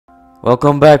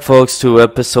Welcome back, folks, to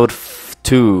episode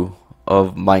 2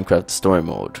 of Minecraft Story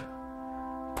Mode,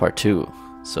 part 2.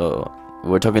 So,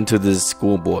 we're talking to this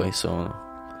schoolboy, so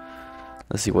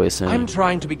let's see what he's saying. I'm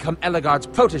trying to become Ellegaard's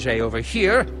protege over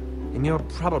here, and you're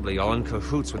probably all in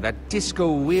cahoots with that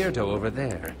disco weirdo over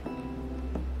there.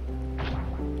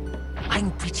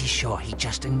 I'm pretty sure he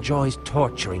just enjoys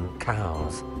torturing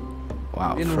cows.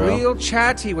 Wow, Been bro. real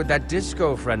chatty with that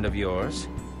disco friend of yours.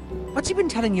 What's he been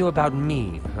telling you about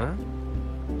me, huh?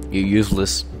 You're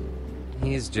useless.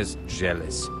 He's just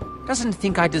jealous. Doesn't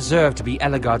think I deserve to be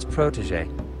Ellegaard's protege.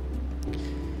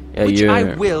 Yeah, Which you're...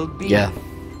 I will be. Yeah,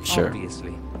 sure.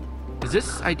 Obviously. Is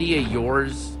this idea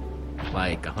yours?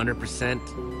 Like 100%?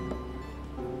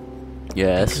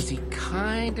 Yes. Because he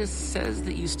kinda says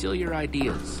that you steal your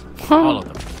ideas. Huh. All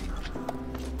of them.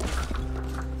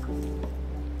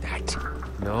 That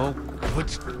no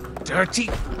good, dirty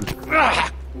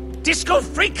disco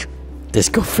freak.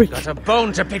 Disco freak. Got a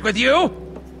bone to pick with you.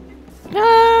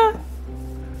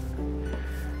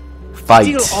 Fight.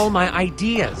 Steal all my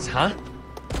ideas, huh?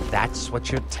 That's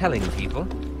what you're telling people.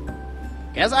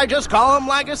 Guess I just call him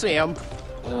like I see him.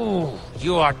 Oh,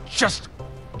 you are just.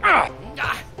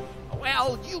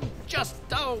 Well, you just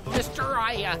mister,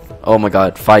 Oh my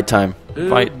god, fight time. Oh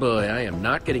Fight. boy, I am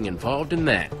not getting involved in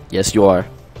that. Yes, you are.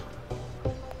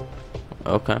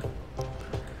 Okay.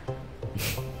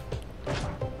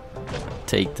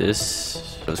 Take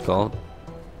this. What it's called?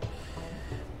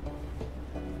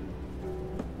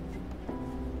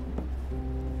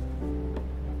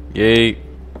 Yay.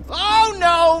 Oh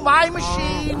no, my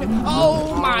machine!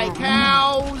 Oh, my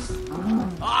cows!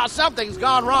 Something's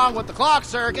gone wrong with the clock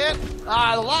circuit. The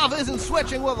lava isn't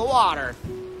switching with the water.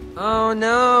 Oh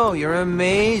no, your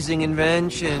amazing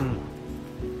invention.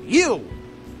 You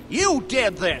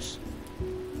did this.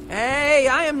 Hey,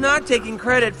 I am not taking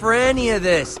credit for any of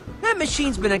this. That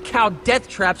machine's been a cow death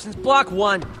trap since block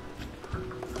 1.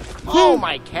 Oh,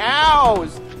 my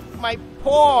cows! My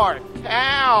poor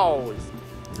cows!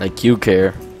 Like you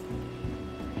care.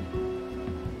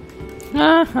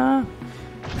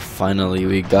 Finally,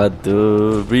 we got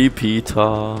the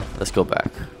repeater. Let's go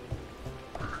back.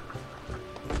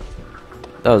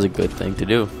 That was a good thing to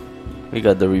do. We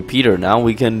got the repeater. Now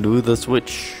we can do the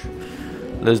switch.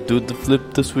 Let's do the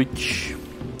flip the switch.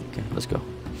 Okay, let's go.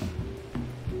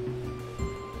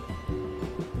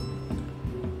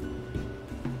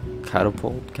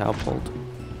 Catapult.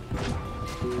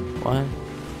 What?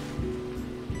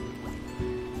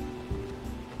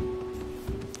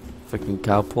 Freaking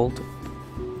catapult.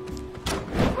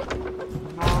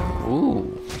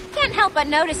 Ooh. Can't help but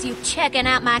notice you checking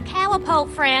out my catapult,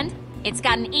 friend. It's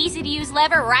got an easy-to-use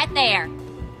lever right there.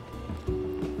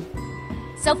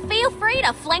 So feel free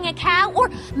to fling a cow,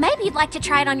 or maybe you'd like to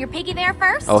try it on your piggy there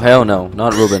first. Oh hell no,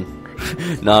 not Ruben.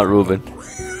 Not Ruben.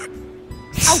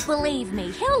 Oh, believe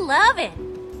me, he'll love it.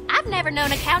 I've never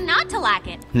known a cow not to like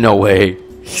it, No way.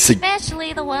 He's a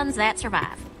especially the ones that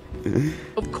survive.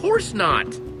 Of course not.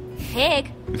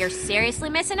 Pig, you're seriously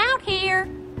missing out here.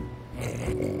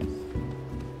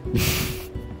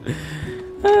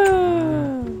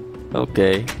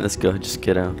 Okay, let's go. Just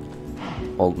get out.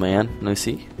 Old man, let me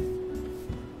see.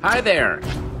 Hi there.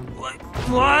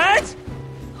 What?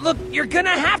 Look, you're gonna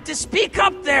have to speak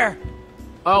up there.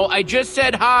 Oh, I just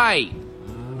said hi.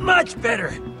 Much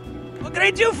better. What can I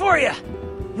do for you?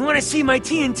 You want to see my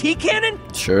TNT cannon?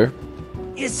 Sure.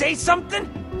 You say something?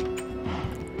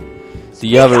 Do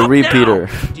you have a up now. repeater?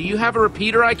 Do you have a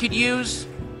repeater I could use?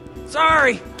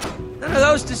 Sorry, none of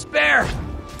those to spare.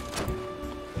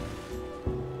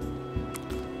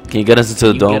 Can you get us into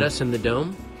the You dome? get us in the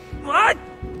dome? What?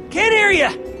 Can't hear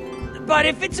you. But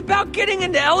if it's about getting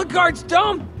into Ellegaard's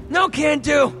dome, no can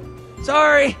do.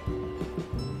 Sorry.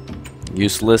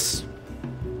 Useless.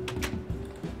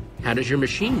 How does your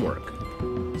machine work?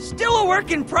 Still a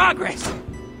work in progress.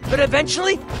 But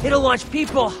eventually, it'll launch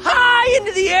people high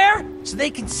into the air so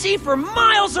they can see for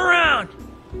miles around.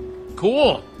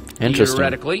 Cool. Interesting.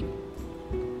 Theoretically.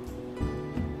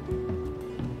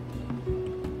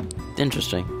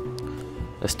 Interesting.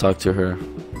 Let's talk to her.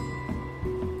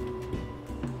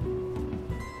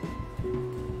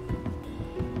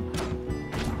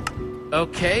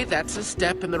 Okay, that's a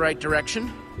step in the right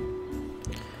direction.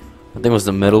 I think it was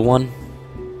the middle one.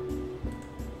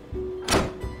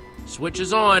 Switch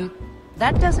is on.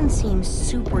 That doesn't seem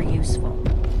super useful.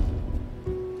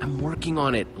 I'm working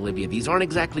on it, Olivia. These aren't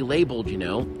exactly labeled, you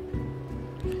know.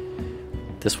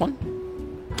 This one?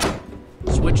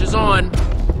 Switch is on.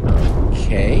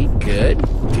 Okay, good.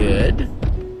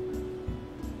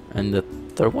 And the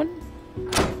third one?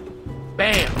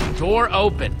 Bam! Door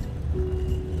open.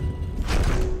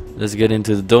 Let's get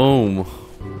into the dome.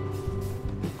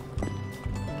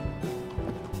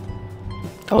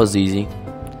 That was easy.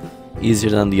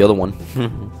 Easier than the other one.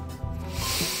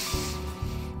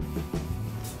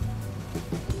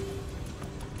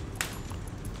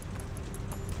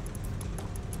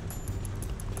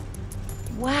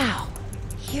 Wow,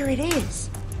 here it is.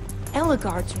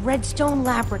 Ellegaard's Redstone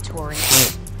Laboratory.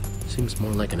 Seems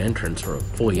more like an entrance or a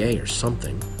foyer or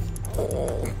something.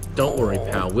 Don't worry,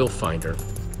 pal. We'll find her.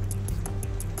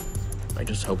 I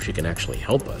just hope she can actually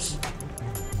help us.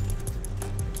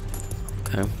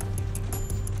 Okay.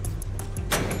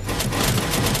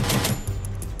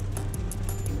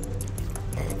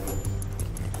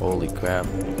 Holy crap.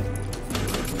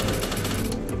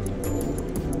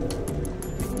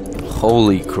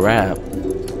 Holy crap.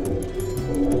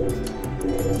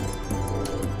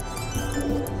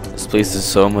 This place is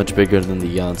so much bigger than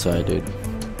the outside, dude.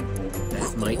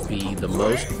 That might be the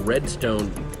most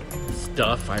redstone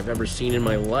stuff I've ever seen in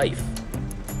my life.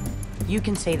 You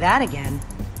can say that again.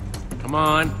 Come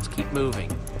on, let's keep moving.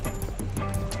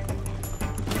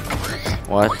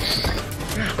 What?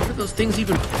 What are those things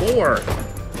even for?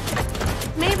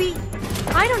 Maybe,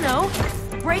 I don't know,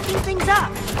 breaking things up,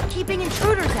 keeping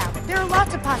intruders out. There are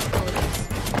lots of possibilities.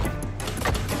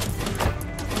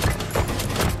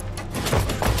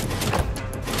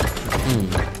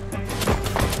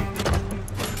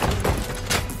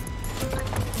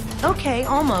 Okay,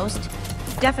 almost.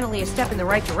 Definitely a step in the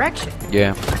right direction.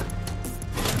 Yeah.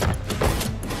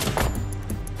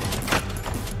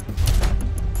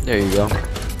 There you go.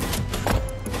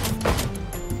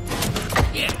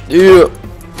 Yeah.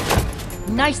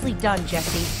 Nicely done,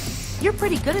 Jesse. You're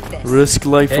pretty good at this. Risk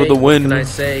life Hey, for the what win. can I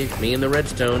say? Me and the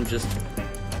redstone just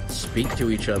speak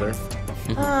to each other.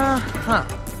 Uh-huh.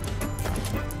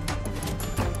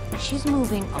 She's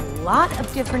moving a lot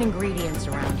of different ingredients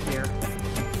around here.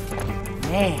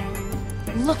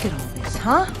 Man, look at all this,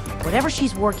 huh? Whatever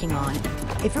she's working on,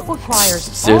 if it requires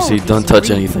Seriously, all of don't these touch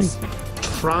anything.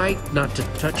 ingredients- Try not to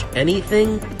touch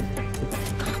anything.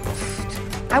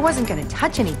 I wasn't going to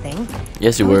touch anything.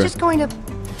 Yes, you I were. was just going to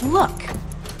look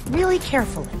really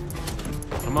carefully.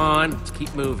 Come on, let's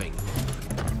keep moving.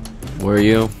 Were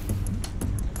you?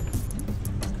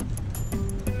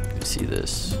 Let me see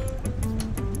this.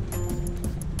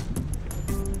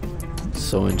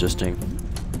 So interesting.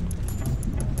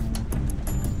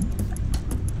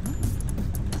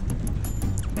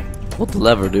 Pull the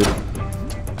lever, dude.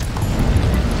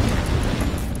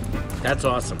 That's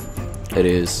awesome. It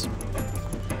is.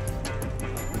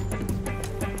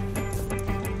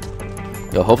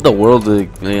 Yo, hope the world,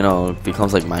 you know,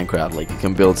 becomes like Minecraft. Like, you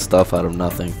can build stuff out of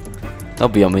nothing. That'll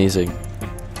be amazing.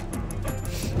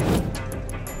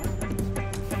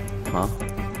 Huh?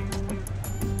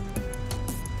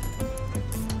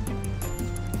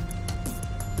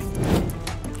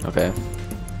 Okay.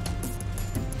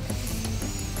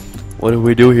 What do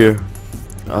we do here?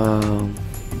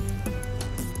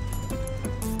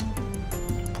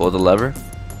 Pull the lever.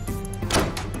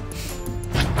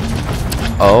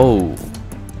 Oh.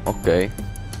 Okay.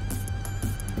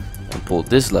 And pull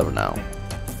this lever now.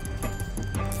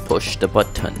 Push the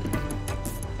button.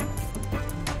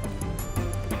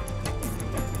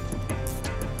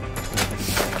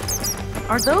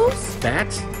 Are those?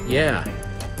 Bats? Yeah.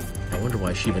 I wonder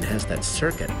why she even has that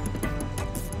circuit.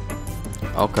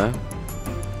 Okay.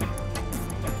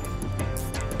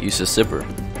 Use a zipper.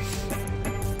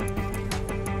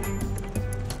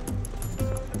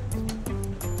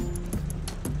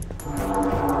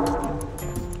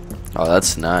 Oh,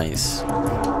 that's nice.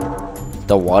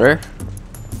 The water?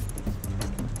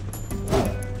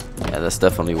 Yeah, that's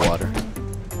definitely water.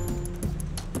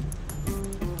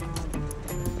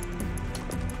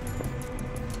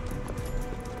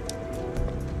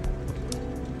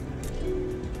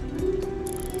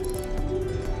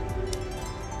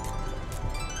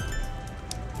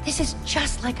 This is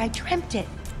just like I dreamt it.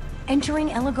 Entering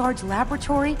Ellegaard's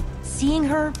laboratory, seeing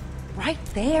her right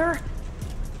there.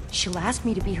 She'll ask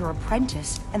me to be her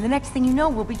apprentice, and the next thing you know,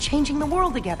 we'll be changing the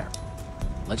world together.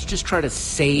 Let's just try to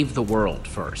save the world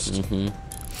first.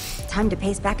 Time to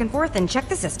pace back and forth and check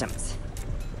the systems.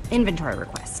 Inventory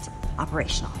request.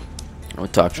 Operational. I'll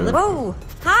talk to her. Whoa!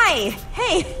 Hi!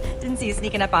 Hey! Didn't see you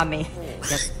sneaking up on me.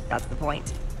 Guess that's the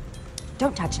point.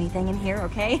 Don't touch anything in here,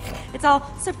 okay? It's all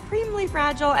supremely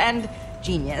fragile and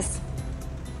genius.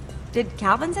 Did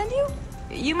Calvin send you?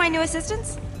 You my new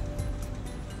assistants? New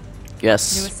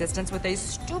Yes. assistants with a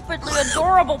stupidly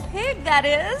adorable pig, that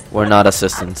is. We're not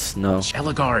assistants, no.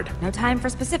 Ellegaard. No time for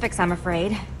specifics, I'm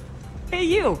afraid. Hey,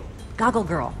 you! Goggle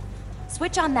Girl.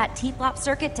 Switch on that T-flop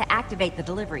circuit to activate the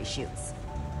delivery chutes.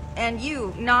 And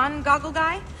you, non-goggle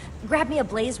guy? Grab me a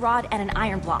blaze rod and an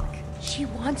iron block. She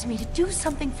wants me to do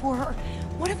something for her.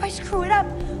 What if I screw it up?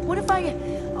 What if I...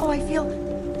 Oh, I feel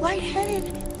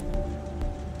lightheaded.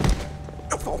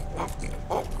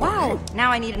 Wow,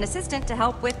 now I need an assistant to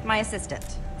help with my assistant.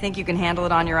 Think you can handle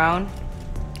it on your own?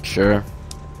 Sure.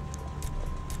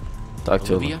 Talk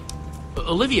to Olivia? him.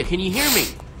 Olivia, can you hear me?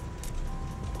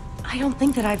 I don't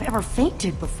think that I've ever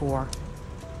fainted before.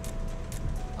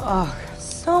 Ugh,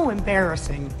 so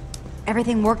embarrassing.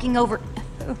 Everything working over...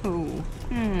 Ooh.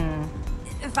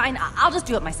 Fine, I'll just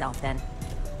do it myself then.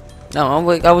 No, I'm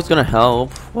like, I was gonna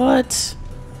help. What?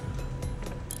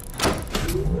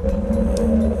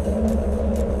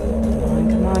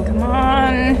 Come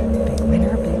on. Big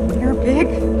winner, big.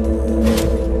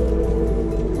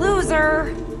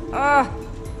 Loser.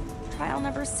 Trial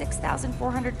number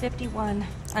 6,451.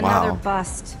 Another Wow.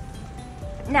 bust.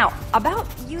 Now, about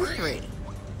you three.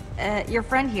 Your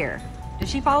friend here. Does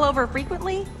she fall over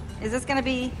frequently? Is this gonna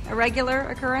be a regular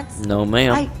occurrence? No,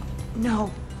 ma'am.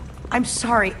 No. I'm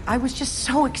sorry. I was just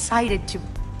so excited to...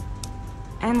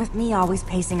 And with me always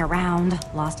pacing around,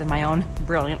 lost in my own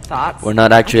brilliant thoughts. We're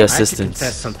not actually I have to assistants.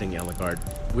 confess something, Ellegaard.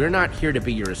 We're not here to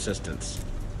be your assistants.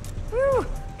 Whew,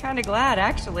 kinda glad,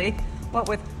 actually. What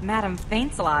with Madame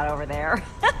Faints a lot over there.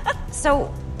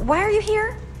 So, why are you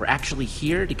here? We're actually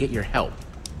here to get your help.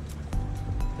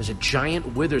 There's a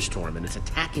giant wither storm and it's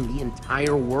attacking the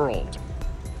entire world.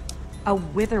 A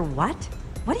wither what?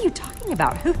 What are you talking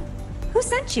about? Who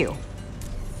sent you?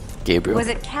 Gabriel. Was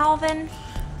it Calvin?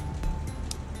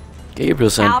 Gabriel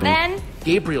sent me. Calvin?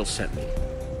 Gabriel sent me.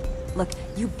 Look,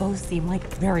 you both seem like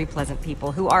very pleasant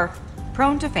people who are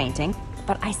prone to fainting,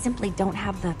 but I simply don't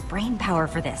have the brain power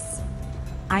for this.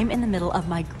 I'm in the middle of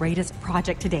my greatest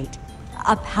project to date.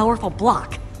 A powerful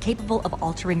block capable of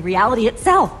altering reality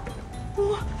itself.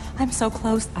 Ooh, I'm so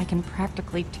close I can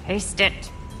practically taste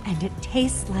it. And it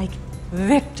tastes like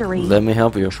victory. Let me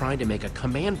help you. I'm trying to make a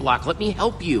command block. Let me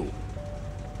help you.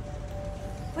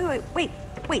 Wait.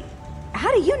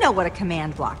 How do you know what a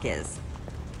command block is?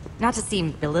 Not to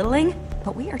seem belittling,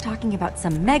 but we are talking about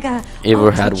some mega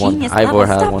Ivor had one. genius Ivor level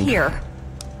had stuff one. here.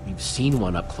 We've seen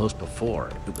one up close before.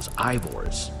 It was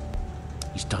Ivor's.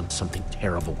 He's done something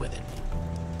terrible with it.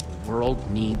 The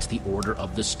world needs the Order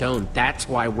of the Stone. That's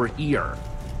why we're here.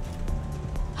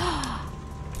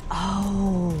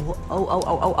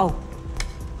 Oh.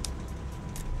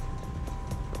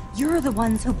 You're the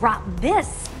ones who brought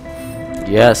this.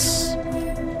 Yes.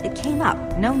 It came up,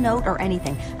 no note or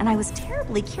anything, and I was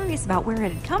terribly curious about where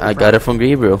it had come I from. got it from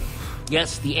Gabriel.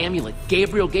 Yes, the amulet.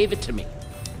 Gabriel gave it to me.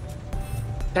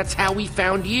 That's how we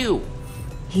found you.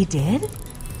 He did?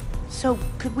 So,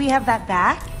 could we have that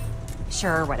back?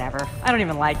 Sure, whatever. I don't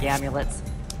even like amulets.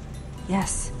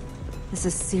 Yes, this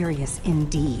is serious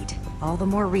indeed. All the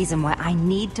more reason why I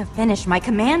need to finish my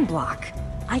command block.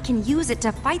 I can use it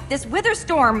to fight this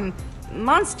Witherstorm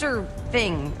monster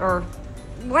thing, or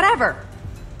whatever.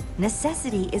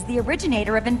 Necessity is the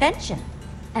originator of invention.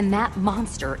 And that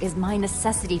monster is my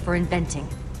necessity for inventing,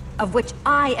 of which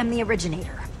I am the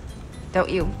originator. Don't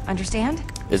you understand?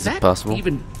 Is that it possible?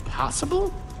 even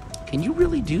possible? Can you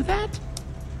really do that?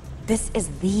 This is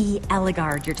the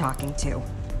Ellegaard you're talking to.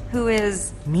 Who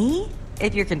is me,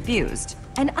 if you're confused.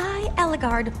 And I,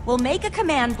 Ellegaard, will make a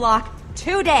command block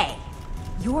today.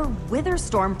 Your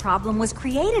Witherstorm problem was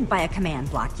created by a command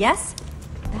block, yes?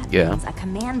 That means a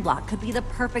command block could be the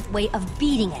perfect way of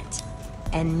beating it.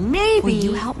 And maybe... Will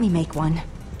you help me make one?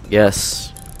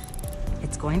 Yes.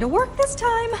 It's going to work this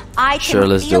time. I can Sure,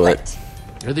 let's feel do it.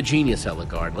 You're the genius,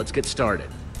 Ellegaard. Let's get started.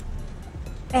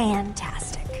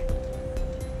 Fantastic.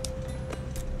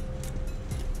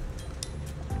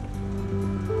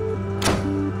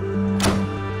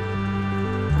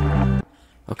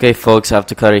 Okay, folks, I have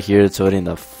to cut it here. It's already in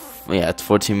the it's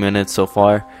 14 minutes so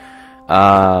far.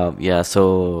 Yeah,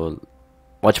 so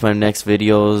watch my next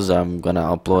videos. I'm gonna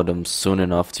upload them soon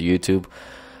enough to YouTube.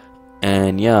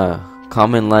 And yeah,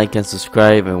 comment, like, and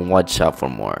subscribe, and watch out for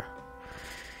more.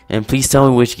 And please tell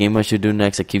me which game I should do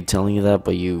next. I keep telling you that,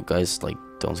 but you guys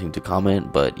don't seem to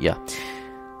comment. But yeah,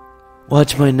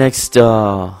 watch my next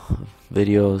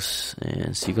videos,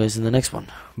 and see you guys in the next one.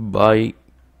 Bye.